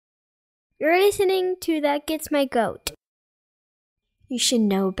You're listening to That Gets My Goat. You should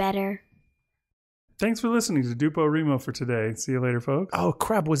know better. Thanks for listening to DuPoReMo for today. See you later, folks. Oh,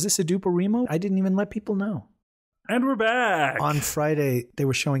 crap. Was this a DuPoReMo? I didn't even let people know. And we're back. On Friday, they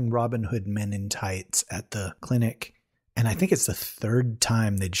were showing Robin Hood Men in Tights at the clinic. And I think it's the third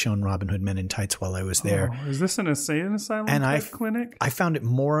time they'd shown Robin Hood Men in Tights while I was there. Oh, is this an insane asylum type clinic? I found it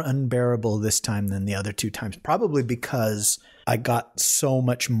more unbearable this time than the other 2 times, probably because I got so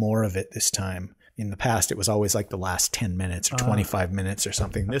much more of it this time. In the past, it was always like the last 10 minutes or 25 minutes or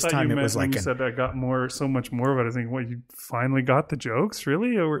something. This time it was like... You said I got so much more of it. I think, what, you finally got the jokes?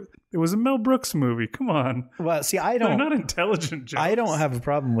 Really? Or it was a Mel Brooks movie. Come on. Well, see, They're not intelligent jokes. I don't have a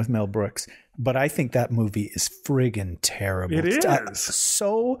problem with Mel Brooks, but I think that movie is friggin' terrible. It is.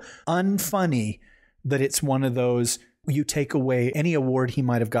 So unfunny that it's one of those... You take away any award he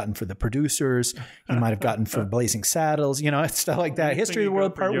might have gotten for the producers, he might have gotten for Blazing Saddles, stuff like that. History of the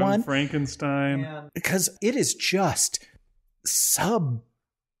World Part 1. Frankenstein. Because it is just sub-moronic.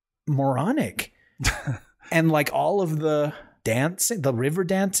 And like all of the dancing, the river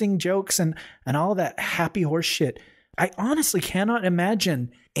dancing jokes and all that happy horse shit. I honestly cannot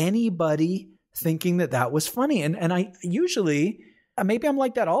imagine anybody thinking that was funny. And I usually, maybe I'm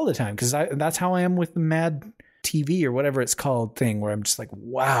like that all the time because that's how I am with the Mad TV or whatever it's called thing where I'm just like,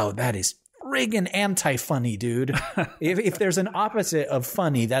 wow, that is friggin' anti-funny, dude. if there's an opposite of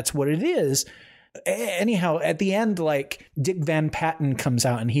funny, that's what it is. Anyhow, at the end, like Dick Van Patten comes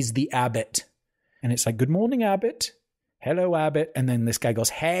out and he's the Abbot. And it's like, good morning, Abbot. Hello, Abbot. And then this guy goes,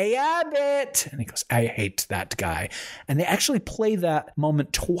 hey, Abbot. And he goes, I hate that guy. And they actually play that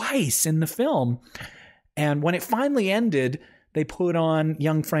moment twice in the film. And when it finally ended, they put on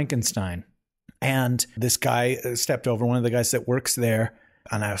Young Frankenstein. And this guy stepped over, one of the guys that works there.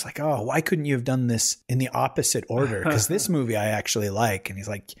 And I was like, oh, why couldn't you have done this in the opposite order? Because this movie I actually like. And he's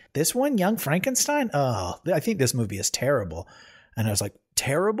like, this one, Young Frankenstein? Oh, I think this movie is terrible. And I was like,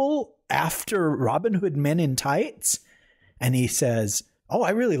 terrible after Robin Hood Men in Tights? And he says, oh, I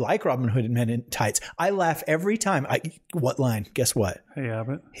really like Robin Hood Men in Tights. I laugh every time. What line? Guess what? Hey,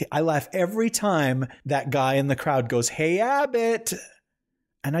 Abbott. I laugh every time that guy in the crowd goes, hey, Abbott.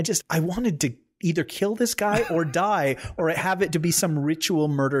 And I wanted to either kill this guy or die or have it to be some ritual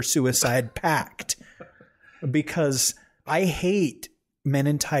murder suicide pact, because I hate Men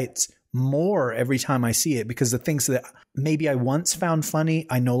in Tights more every time I see it, because the things that maybe I once found funny,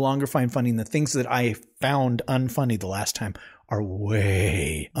 I no longer find funny. And the things that I found unfunny the last time are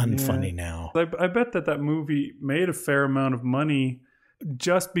way unfunny now. I bet that movie made a fair amount of money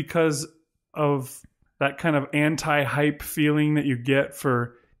just because of that kind of anti-hype feeling that you get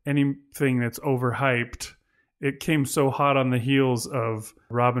for anything that's overhyped. It came so hot on the heels of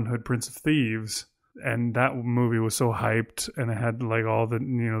Robin Hood, Prince of Thieves, and that movie was so hyped, and it had like all the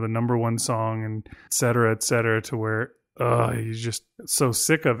the number one song and et cetera, to where he's just so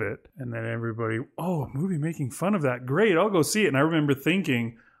sick of it. And then everybody, a movie making fun of that, great, I'll go see it. And I remember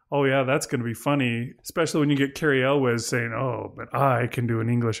thinking, oh yeah, that's going to be funny, especially when you get Cary Elwes saying, oh, but I can do an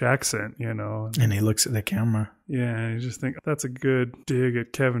English accent, And he looks at the camera. Yeah, and you just think, that's a good dig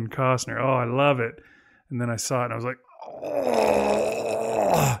at Kevin Costner. Oh, I love it. And then I saw it and I was like,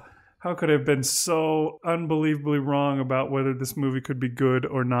 oh, how could I have been so unbelievably wrong about whether this movie could be good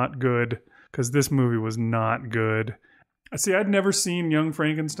or not good? Because this movie was not good. See, I'd never seen Young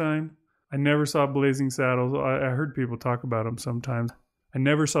Frankenstein. I never saw Blazing Saddles. I heard people talk about them sometimes. I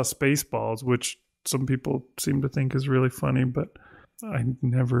never saw Spaceballs, which some people seem to think is really funny, but I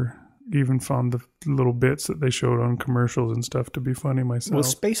never even found the little bits that they showed on commercials and stuff to be funny myself. Well,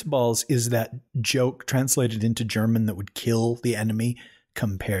 Spaceballs is that joke translated into German that would kill the enemy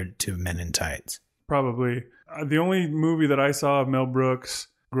compared to Men in Tights. Probably. The only movie that I saw of Mel Brooks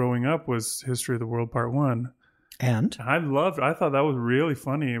growing up was History of the World Part 1. And? I thought that was really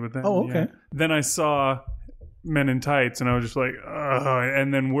funny. But then, okay. Then I saw Men in Tights, and I was just like, ugh.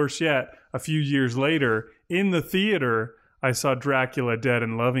 And then worse yet, a few years later, in the theater, I saw Dracula Dead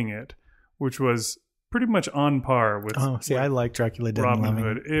and Loving It, which was pretty much on par with... I like Dracula Dead and Loving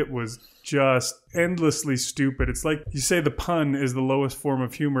It. It was just endlessly stupid. It's like you say the pun is the lowest form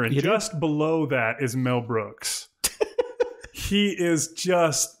of humor, and just below that is Mel Brooks. He is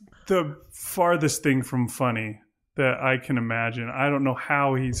just the farthest thing from funny that I can imagine. I don't know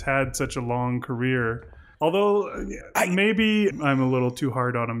how he's had such a long career. Although maybe I'm a little too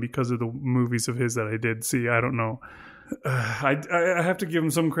hard on him because of the movies of his that I did see. I don't know. I have to give him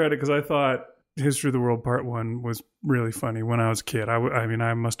some credit because I thought History of the World Part 1 was really funny when I was a kid. I mean,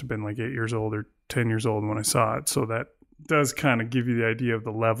 I must have been like 8 years old or 10 years old when I saw it. So that does kind of give you the idea of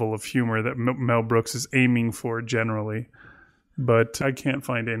the level of humor that Mel Brooks is aiming for generally. but I can't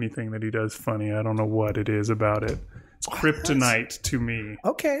find anything that he does funny. I don't know what it is about it. It's kryptonite to me.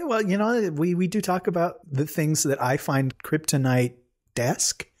 Okay, well, we do talk about the things that I find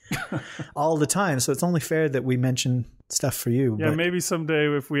kryptonite-esque all the time, so it's only fair that we mention stuff for you. Yeah, maybe someday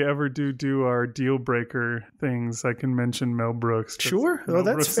if we ever do our deal breaker things, I can mention Mel Brooks. Sure, Mel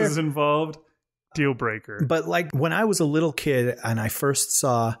that's Brooks fair. is involved. Deal breaker. But like when I was a little kid and I first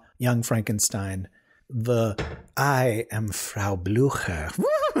saw Young Frankenstein, the I am Frau Blucher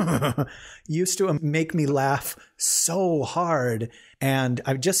used to make me laugh so hard. And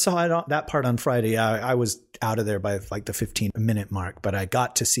I just saw that part on Friday. I was out of there by like the 15-minute mark, but I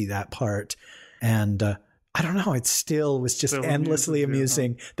got to see that part. And I don't know, it still was just endlessly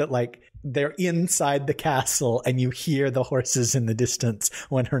amusing that like they're inside the castle and you hear the horses in the distance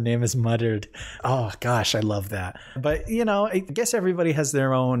when her name is muttered. Oh gosh, I love that. But I guess everybody has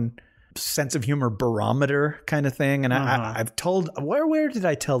their own sense of humor barometer kind of thing. And I've told, where did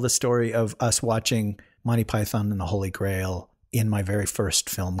I tell the story of us watching Monty Python and the Holy Grail in my very first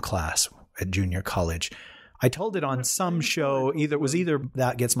film class at junior college? I told it on some show. It was either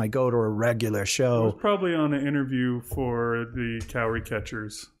That Gets My Goat or a regular show. It was probably on an interview for the Cowrie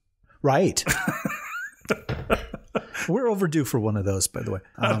Catchers. Right. We're overdue for one of those, by the way.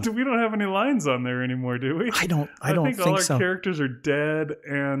 We don't have any lines on there anymore, do we? I don't think all our so. Characters are dead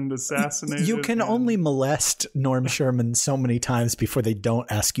and assassinated. You can only molest Norm Sherman so many times before they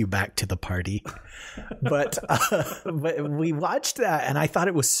don't ask you back to the party. But we watched that and I thought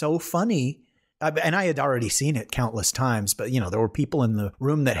it was so funny. And I had already seen it countless times, but there were people in the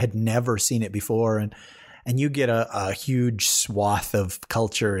room that had never seen it before. And you get a huge swath of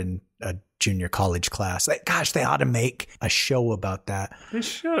culture in a junior college class. Gosh, they ought to make a show about that. They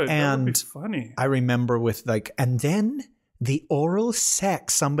should. And that would be funny. I remember with and then the oral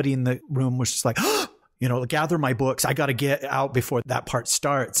sex, somebody in the room was just like, gather my books. I got to get out before that part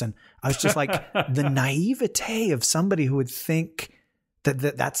starts. And I was just like, the naivete of somebody who would think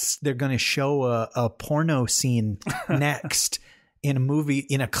that's they're going to show a porno scene next in a movie,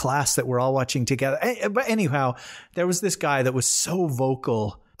 in a class that we're all watching together. But anyhow, there was this guy that was so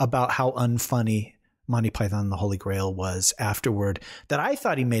vocal about how unfunny Monty Python and the Holy Grail was afterward that I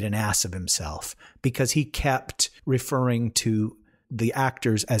thought he made an ass of himself because he kept referring to the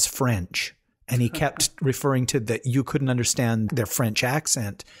actors as French. And he kept referring to that you couldn't understand their French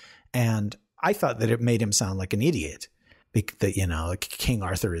accent. And I thought that it made him sound like an idiot. That, like King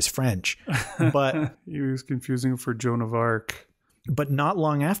Arthur is French. But he was confusing for Joan of Arc. But not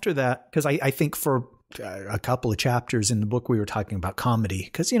long after that, because I think for a couple of chapters in the book we were talking about comedy,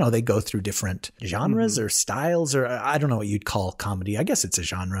 because they go through different genres or styles, or I don't know what you'd call comedy. I guess it's a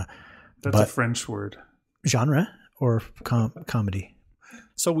genre. That's a French word. Genre or comedy.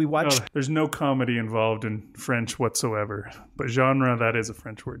 So we watched. No, there's no comedy involved in French whatsoever, but genre, that is a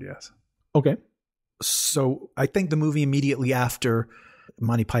French word. Yes. Okay. So I think the movie immediately after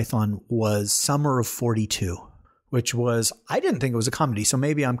Monty Python was Summer of 42, which was, I didn't think it was a comedy, so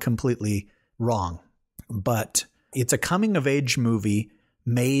maybe I'm completely wrong. But it's a coming of age movie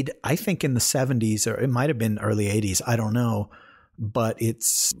made, I think, in the 70s, or it might have been early 80s. I don't know. But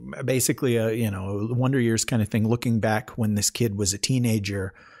it's basically a, Wonder Years kind of thing, looking back when this kid was a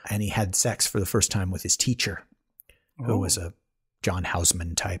teenager and he had sex for the first time with his teacher, who was a John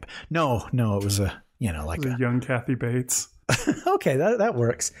Houseman type. No, it was a, like a young Kathy Bates. Okay, that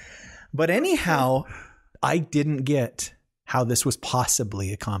works. But anyhow, I didn't get how this was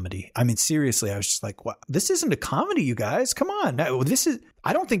possibly a comedy. I mean, seriously, I was just like, what? This isn't a comedy, you guys. Come on.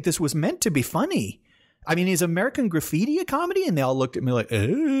 I don't think this was meant to be funny. I mean, is American Graffiti a comedy? And they all looked at me like,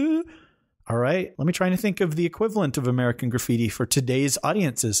 all right, let me try to think of the equivalent of American Graffiti for today's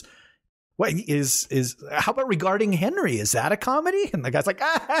audiences. What how about Regarding Henry? Is that a comedy? And the guy's like,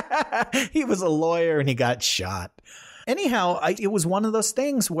 he was a lawyer and he got shot. Anyhow, it was one of those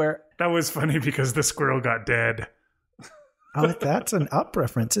things where... That was funny because the squirrel got dead. Oh, that's an Up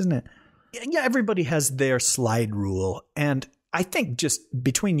reference, isn't it? Yeah, everybody has their slide rule. And I think just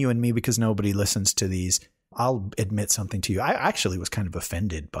between you and me, because nobody listens to these, I'll admit something to you. I actually was kind of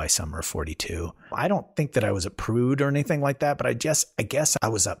offended by Summer of 42. I don't think that I was a prude or anything like that, but I guess I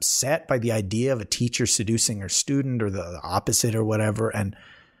was upset by the idea of a teacher seducing her student or the opposite or whatever. And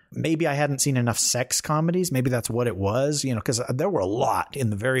maybe I hadn't seen enough sex comedies. Maybe that's what it was, because there were a lot in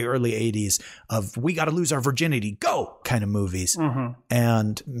the very early 80s of we got to lose our virginity, go kind of movies. Mm-hmm.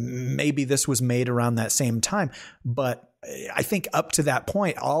 And maybe this was made around that same time. But I think up to that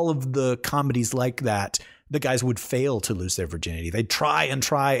point, all of the comedies like that the guys would fail to lose their virginity. They'd try, and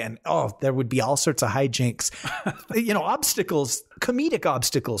there would be all sorts of hijinks, obstacles, comedic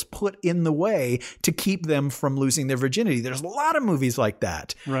obstacles put in the way to keep them from losing their virginity. There's a lot of movies like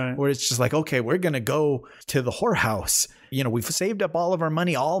that, right? Where it's just like, okay, we're going to go to the whorehouse. We've saved up all of our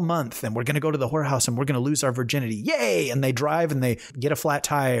money all month and we're going to go to the whorehouse and we're going to lose our virginity. Yay. And they drive and they get a flat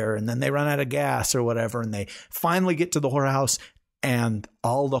tire and then they run out of gas or whatever. And they finally get to the whorehouse. And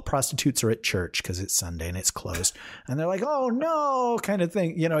all the prostitutes are at church because it's Sunday and it's closed. And they're like, oh, no, kind of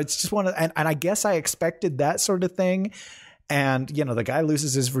thing. It's just one of, and I guess I expected that sort of thing. And, the guy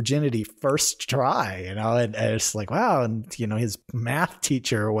loses his virginity first try, and it's like, wow. And, his math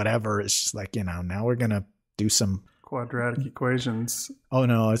teacher or whatever is just like, now we're going to do some quadratic equations. Oh,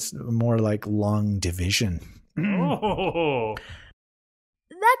 no, it's more like long division. Oh.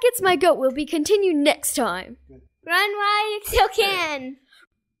 That Gets My Goat will be continued next time. Run while you still can.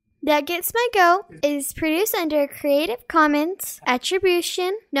 That Gets My Goat is produced under Creative Commons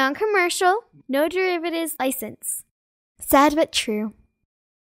Attribution, Non-Commercial, No Derivatives License. Sad but true.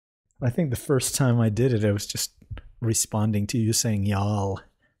 I think the first time I did it, I was just responding to you saying y'all.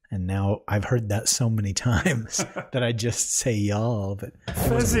 And now I've heard that so many times that I just say y'all. But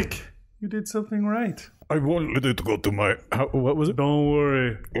Fezzik, you did something right. I won't let it go to my... what was it? Don't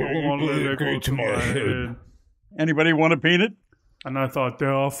worry. I won't let it go to my head. Anybody want a peanut? And I thought,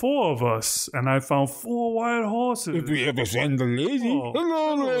 there are 4 of us, and I found 4 wild horses. If we ever send a lady. Oh,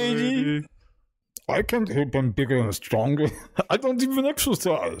 hello, lady. I can't help I'm bigger and stronger. I don't even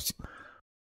exercise.